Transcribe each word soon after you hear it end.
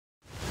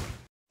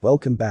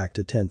Welcome back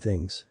to 10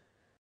 Things.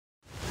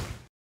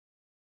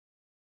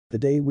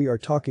 Today we are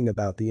talking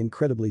about the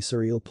incredibly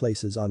surreal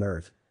places on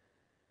Earth.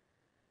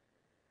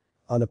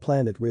 On a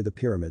planet where the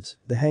pyramids,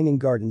 the Hanging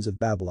Gardens of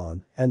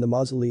Babylon, and the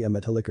Mausoleum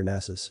at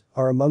Halicarnassus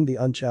are among the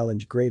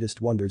unchallenged greatest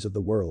wonders of the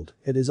world,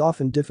 it is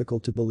often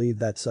difficult to believe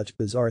that such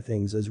bizarre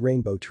things as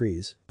rainbow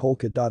trees,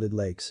 polka-dotted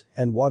lakes,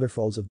 and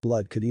waterfalls of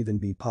blood could even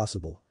be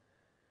possible.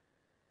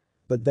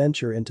 But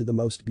venture into the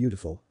most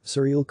beautiful,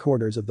 surreal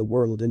corners of the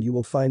world and you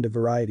will find a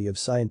variety of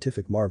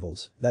scientific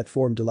marvels that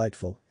form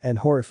delightful and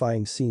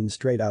horrifying scenes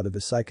straight out of a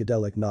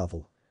psychedelic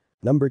novel.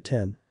 Number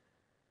 10.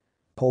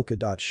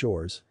 Polka-dot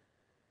shores.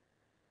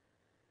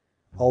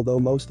 Although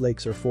most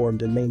lakes are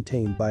formed and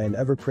maintained by an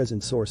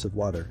ever-present source of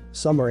water,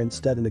 some are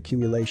instead an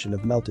accumulation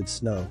of melted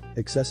snow,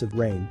 excessive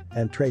rain,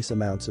 and trace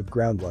amounts of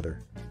groundwater.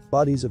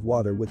 Bodies of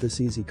water with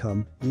this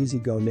easy-come,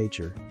 easy-go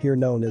nature, here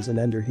known as an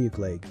endorheic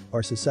lake,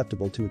 are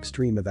susceptible to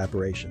extreme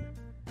evaporation.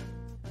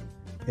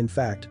 In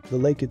fact, the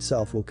lake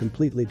itself will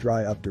completely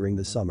dry up during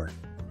the summer.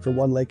 For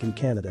one lake in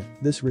Canada,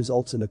 this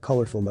results in a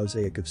colorful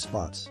mosaic of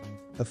spots.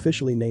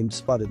 Officially named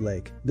Spotted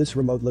Lake, this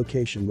remote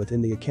location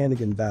within the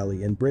Okanagan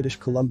Valley in British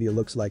Columbia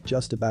looks like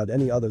just about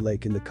any other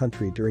lake in the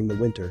country during the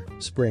winter,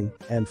 spring,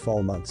 and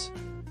fall months.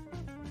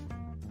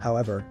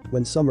 However,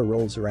 when summer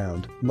rolls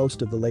around,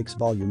 most of the lake's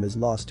volume is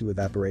lost to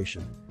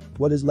evaporation.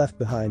 What is left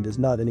behind is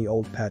not any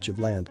old patch of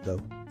land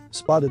though.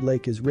 Spotted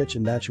Lake is rich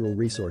in natural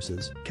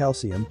resources,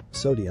 calcium,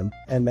 sodium,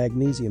 and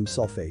magnesium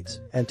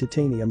sulfates, and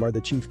titanium are the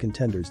chief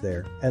contenders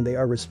there, and they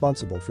are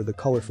responsible for the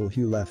colorful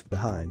hue left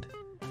behind.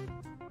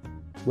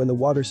 When the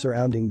water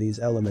surrounding these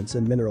elements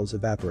and minerals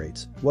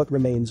evaporates, what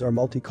remains are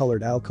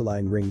multicolored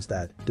alkaline rings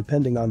that,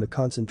 depending on the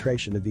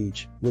concentration of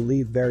each, will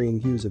leave varying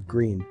hues of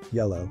green,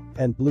 yellow,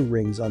 and blue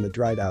rings on the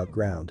dried-out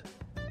ground.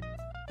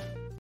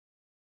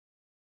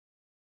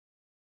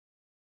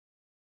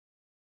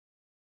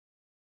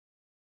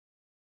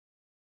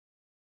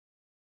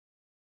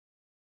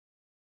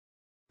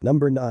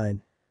 Number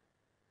 9.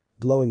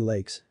 Glowing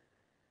lakes.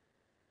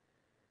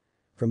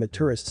 From a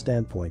tourist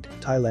standpoint,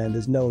 Thailand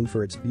is known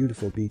for its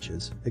beautiful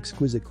beaches,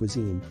 exquisite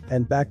cuisine,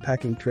 and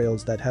backpacking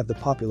trails that have the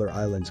popular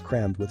islands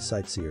crammed with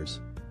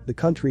sightseers. The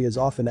country is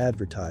often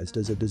advertised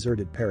as a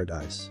deserted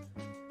paradise.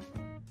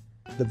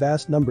 The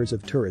vast numbers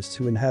of tourists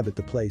who inhabit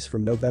the place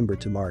from November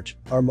to March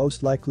are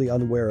most likely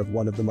unaware of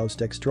one of the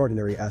most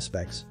extraordinary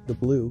aspects, the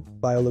blue,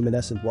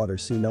 bioluminescent water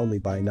seen only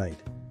by night.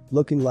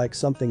 Looking like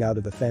something out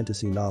of a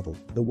fantasy novel,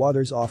 the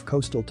waters off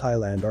coastal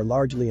Thailand are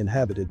largely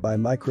inhabited by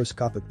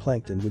microscopic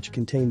plankton which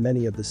contain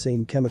many of the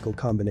same chemical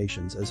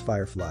combinations as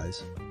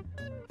fireflies.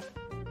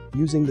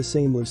 Using the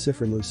same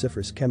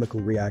luciferin-luciferase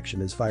chemical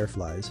reaction as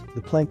fireflies,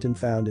 the plankton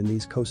found in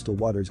these coastal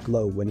waters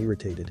glow when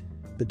irritated.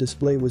 The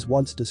display was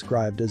once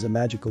described as a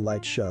magical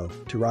light show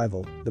to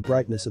rival the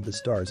brightness of the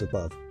stars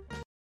above.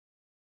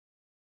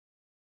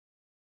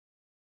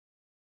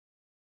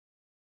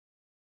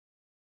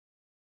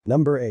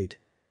 Number 8.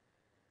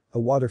 A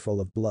waterfall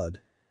of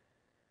blood.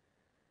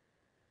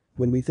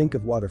 When we think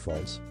of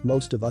waterfalls,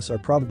 most of us are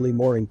probably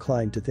more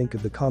inclined to think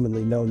of the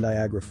commonly known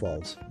Niagara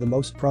Falls, the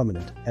most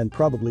prominent and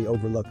probably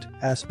overlooked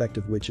aspect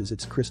of which is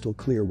its crystal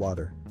clear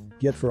water.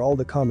 Yet for all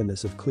the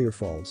commonness of clear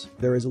falls,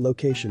 there is a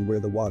location where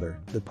the water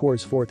that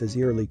pours forth is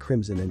eerily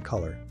crimson in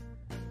color.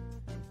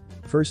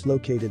 First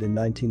located in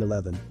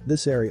 1911,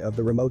 this area of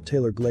the remote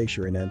Taylor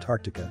Glacier in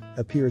Antarctica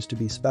appears to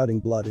be spouting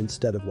blood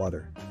instead of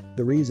water.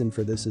 The reason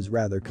for this is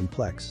rather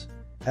complex.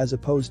 As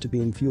opposed to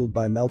being fueled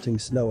by melting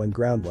snow and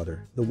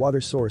groundwater, the water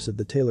source of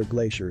the Taylor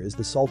Glacier is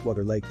the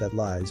saltwater lake that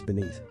lies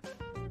beneath.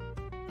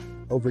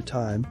 Over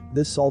time,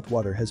 this salt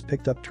water has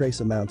picked up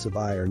trace amounts of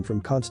iron from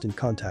constant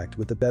contact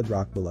with the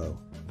bedrock below.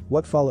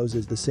 What follows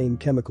is the same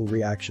chemical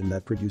reaction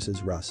that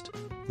produces rust.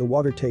 The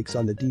water takes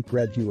on the deep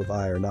red hue of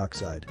iron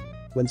oxide.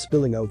 When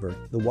spilling over,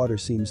 the water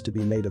seems to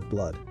be made of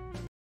blood.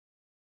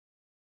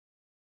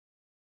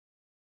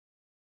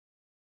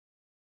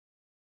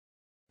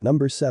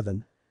 Number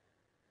 7.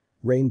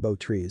 Rainbow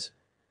trees.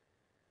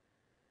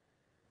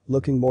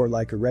 Looking more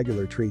like a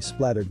regular tree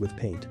splattered with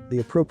paint, the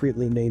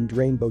appropriately named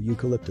rainbow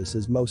eucalyptus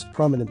is most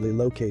prominently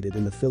located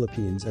in the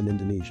Philippines and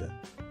Indonesia.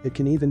 It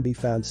can even be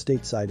found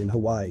stateside in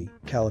Hawaii,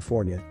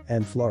 California,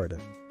 and Florida.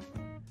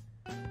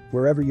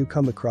 Wherever you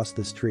come across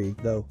this tree,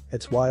 though,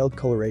 its wild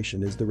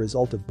coloration is the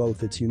result of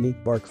both its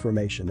unique bark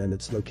formation and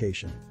its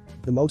location.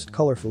 The most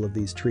colorful of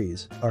these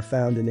trees are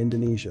found in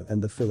Indonesia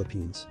and the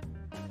Philippines.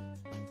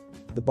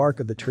 The bark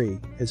of the tree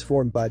is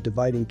formed by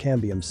dividing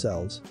cambium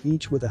cells,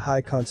 each with a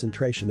high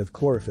concentration of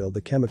chlorophyll, the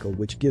chemical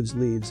which gives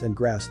leaves and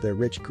grass their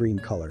rich green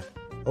color.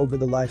 Over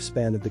the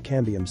lifespan of the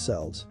cambium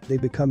cells, they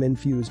become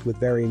infused with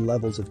varying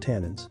levels of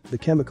tannins, the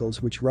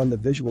chemicals which run the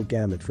visual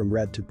gamut from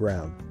red to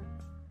brown.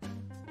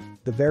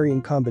 The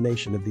varying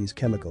combination of these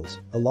chemicals,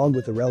 along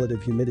with the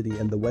relative humidity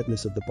and the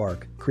wetness of the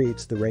bark,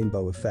 creates the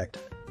rainbow effect.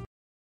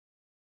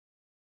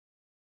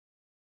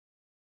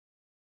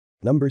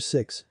 Number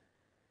 6.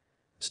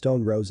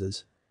 Stone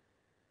roses.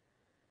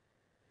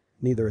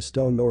 Neither a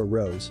stone nor a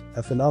rose,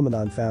 a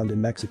phenomenon found in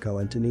Mexico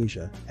and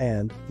Tunisia,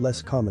 and,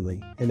 less commonly,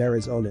 in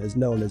Arizona is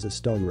known as a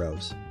stone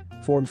rose.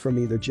 formed from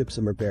either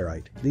gypsum or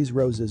barite. These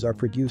roses are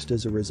produced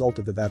as a result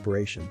of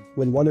evaporation,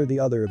 when one or the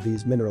other of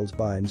these minerals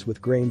binds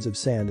with grains of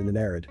sand in an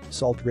arid,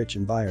 salt-rich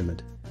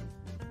environment.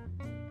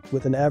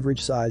 With an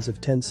average size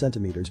of 10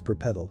 centimeters per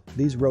petal,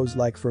 these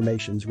rose-like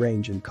formations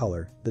range in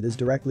color that is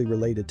directly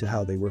related to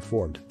how they were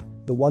formed.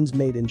 The ones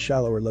made in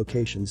shallower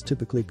locations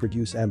typically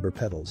produce amber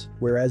petals,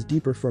 whereas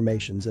deeper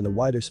formations in a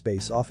wider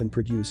space often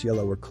produce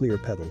yellow or clear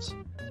petals.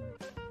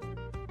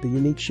 The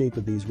unique shape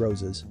of these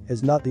roses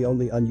is not the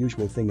only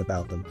unusual thing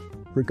about them.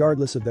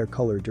 Regardless of their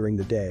color during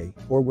the day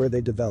or where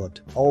they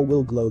developed, all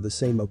will glow the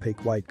same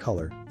opaque white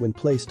color when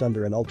placed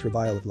under an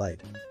ultraviolet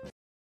light.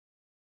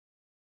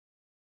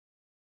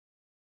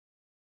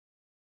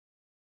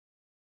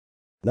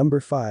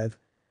 Number 5.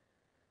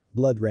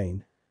 Blood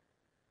rain.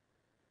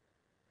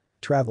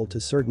 Travel to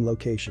certain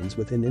locations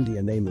within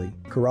India, namely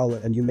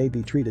Kerala, and you may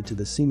be treated to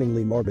the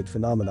seemingly morbid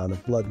phenomenon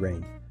of blood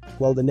rain.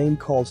 While the name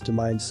calls to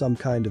mind some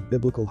kind of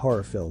biblical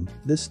horror film,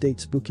 this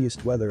state's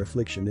spookiest weather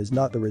affliction is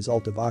not the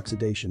result of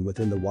oxidation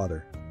within the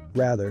water.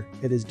 Rather,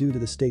 it is due to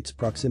the state's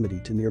proximity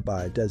to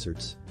nearby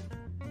deserts.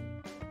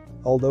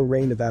 Although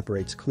rain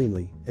evaporates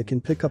cleanly, it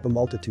can pick up a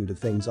multitude of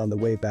things on the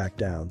way back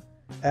down.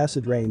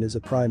 Acid rain is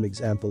a prime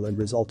example and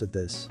result of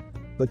this.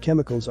 But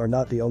chemicals are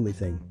not the only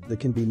thing that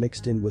can be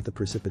mixed in with the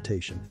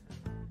precipitation.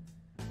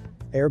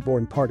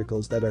 Airborne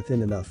particles that are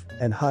thin enough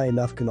and high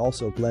enough can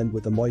also blend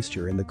with the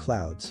moisture in the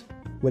clouds.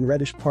 When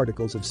reddish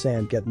particles of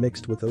sand get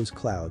mixed with those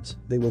clouds,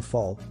 they will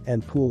fall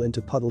and pool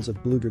into puddles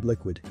of bluish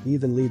liquid,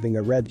 even leaving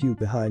a red hue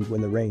behind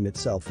when the rain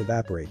itself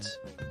evaporates.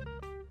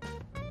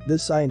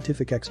 This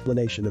scientific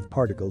explanation of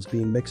particles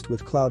being mixed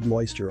with cloud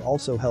moisture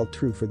also held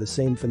true for the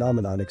same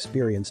phenomenon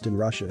experienced in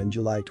Russia in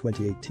July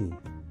 2018.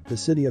 The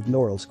city of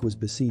Norilsk was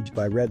besieged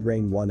by red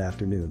rain one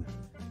afternoon.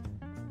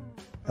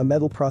 A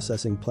metal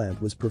processing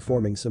plant was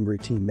performing some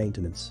routine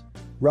maintenance.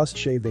 Rust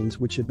shavings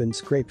which had been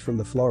scraped from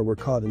the floor were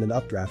caught in an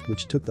updraft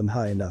which took them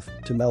high enough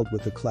to meld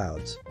with the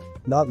clouds.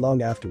 Not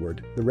long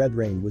afterward, the red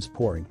rain was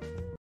pouring.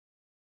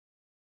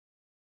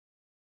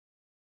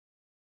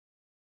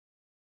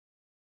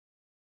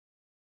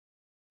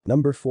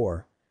 Number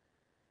 4.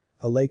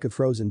 A lake of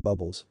frozen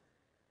bubbles.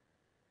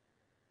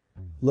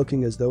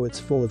 Looking as though it's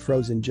full of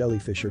frozen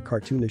jellyfish or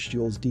cartoonish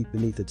jewels deep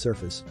beneath its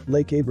surface,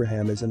 Lake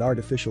Abraham is an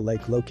artificial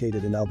lake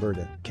located in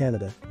Alberta,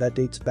 Canada, that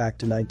dates back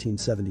to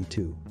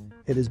 1972.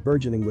 It is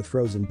burgeoning with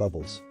frozen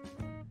bubbles.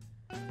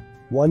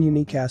 One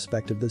unique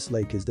aspect of this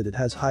lake is that it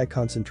has high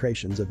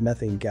concentrations of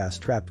methane gas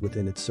trapped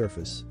within its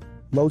surface.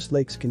 Most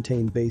lakes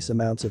contain base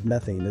amounts of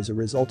methane as a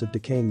result of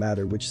decaying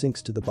matter which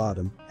sinks to the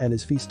bottom and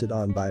is feasted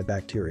on by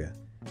bacteria.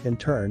 In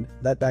turn,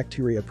 that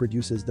bacteria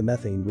produces the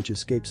methane which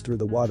escapes through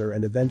the water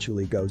and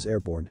eventually goes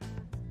airborne.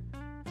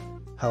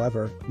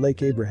 However,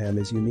 Lake Abraham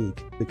is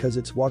unique because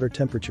its water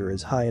temperature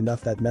is high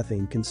enough that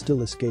methane can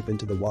still escape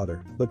into the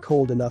water, but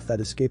cold enough that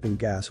escaping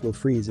gas will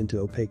freeze into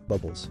opaque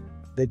bubbles.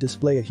 They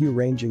display a hue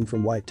ranging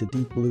from white to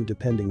deep blue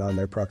depending on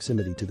their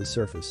proximity to the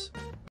surface.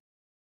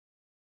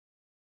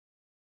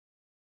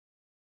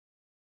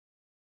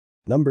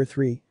 Number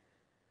 3.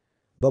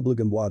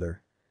 Bubblegum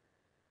water.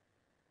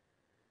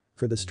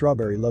 For the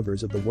strawberry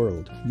lovers of the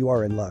world, you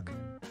are in luck.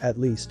 At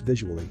least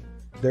visually.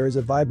 There is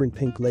a vibrant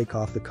pink lake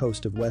off the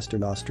coast of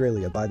Western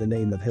Australia by the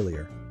name of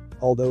Hillier.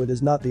 Although it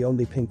is not the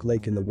only pink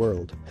lake in the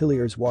world,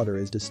 Hillier's water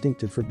is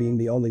distinctive for being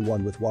the only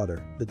one with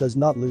water that does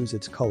not lose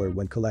its color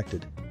when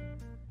collected.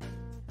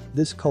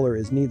 This color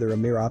is neither a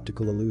mere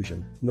optical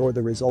illusion nor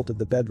the result of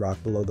the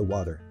bedrock below the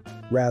water.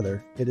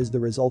 Rather, it is the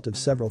result of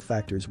several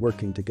factors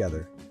working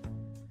together.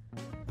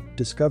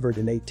 Discovered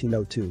in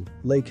 1802,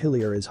 Lake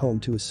Hillier is home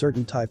to a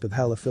certain type of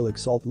halophilic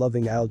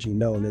salt-loving algae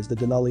known as the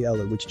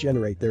Denaliella which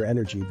generate their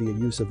energy via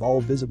use of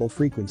all visible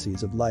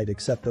frequencies of light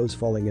except those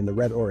falling in the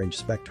red-orange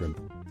spectrum.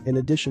 In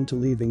addition to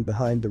leaving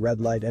behind the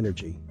red light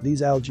energy,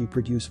 these algae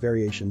produce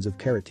variations of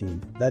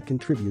carotene that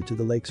contribute to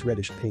the lake's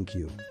reddish-pink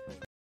hue.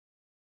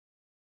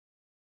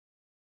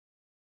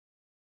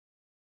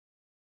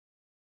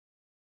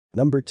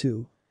 Number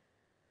 2.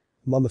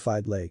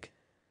 Mummified lake.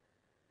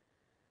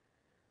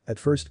 At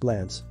first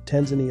glance,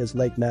 Tanzania's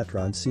Lake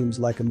Natron seems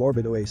like a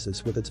morbid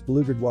oasis with its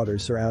bluegreen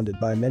waters surrounded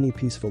by many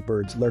peaceful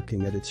birds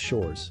lurking at its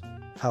shores.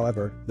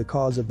 However, the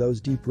cause of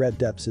those deep red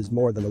depths is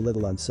more than a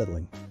little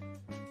unsettling.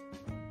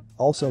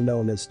 Also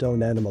known as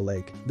Stone Animal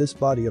Lake, this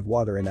body of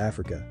water in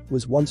Africa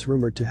was once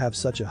rumored to have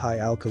such a high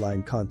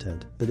alkaline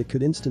content that it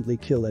could instantly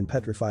kill and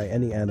petrify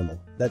any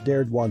animal that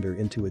dared wander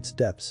into its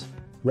depths.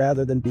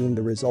 Rather than being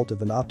the result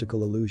of an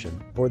optical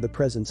illusion or the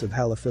presence of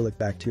halophilic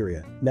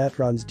bacteria,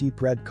 natron's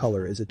deep red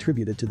color is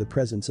attributed to the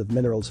presence of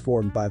minerals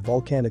formed by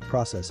volcanic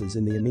processes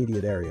in the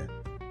immediate area.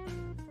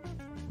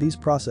 These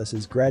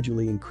processes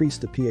gradually increased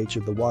the pH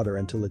of the water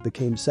until it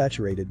became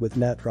saturated with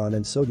natron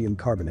and sodium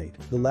carbonate,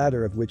 the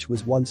latter of which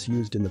was once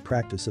used in the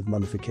practice of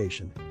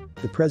mummification.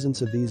 The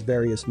presence of these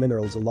various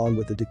minerals along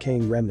with the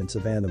decaying remnants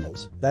of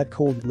animals that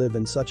could live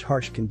in such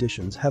harsh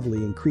conditions heavily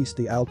increased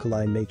the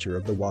alkaline nature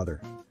of the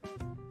water.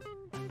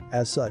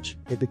 As such,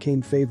 it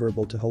became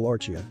favorable to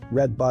Halicarnassus,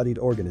 red-bodied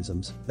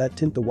organisms that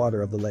tint the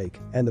water of the lake,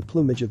 and the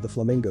plumage of the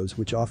flamingos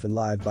which often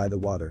live by the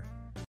water.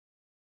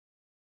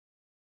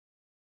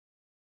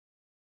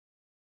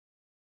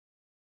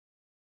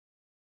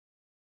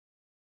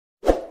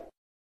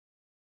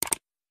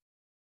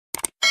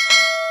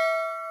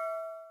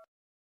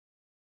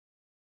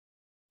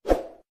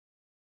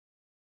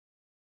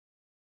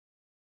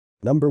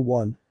 Number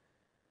 1.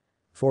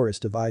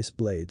 Forest of Ice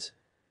Blades.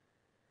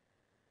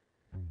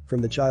 From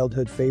the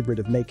childhood favorite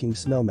of making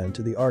snowmen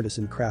to the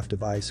artisan craft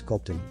of ice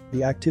sculpting,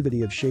 the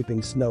activity of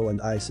shaping snow and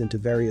ice into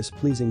various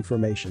pleasing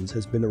formations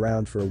has been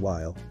around for a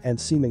while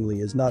and seemingly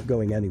is not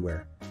going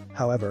anywhere.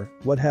 However,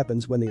 what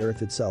happens when the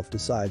Earth itself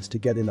decides to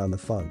get in on the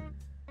fun?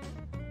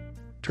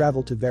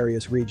 Travel to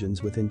various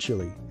regions within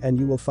Chile, and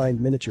you will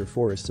find miniature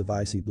forests of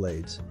icy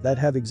blades that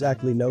have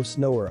exactly no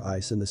snow or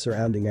ice in the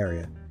surrounding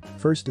area.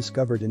 First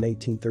discovered in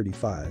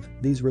 1835,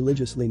 these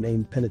religiously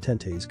named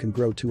penitentes can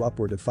grow to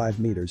upward of 5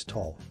 meters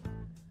tall.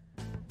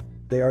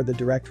 They are the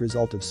direct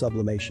result of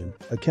sublimation,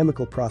 a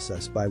chemical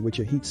process by which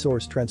a heat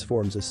source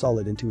transforms a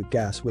solid into a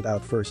gas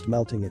without first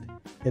melting it.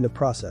 In a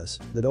process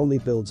that only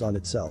builds on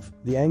itself,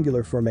 the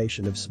angular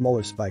formation of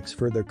smaller spikes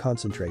further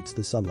concentrates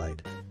the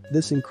sunlight.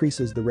 This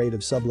increases the rate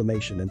of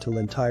sublimation until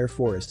entire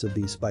forests of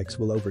these spikes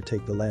will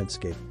overtake the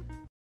landscape.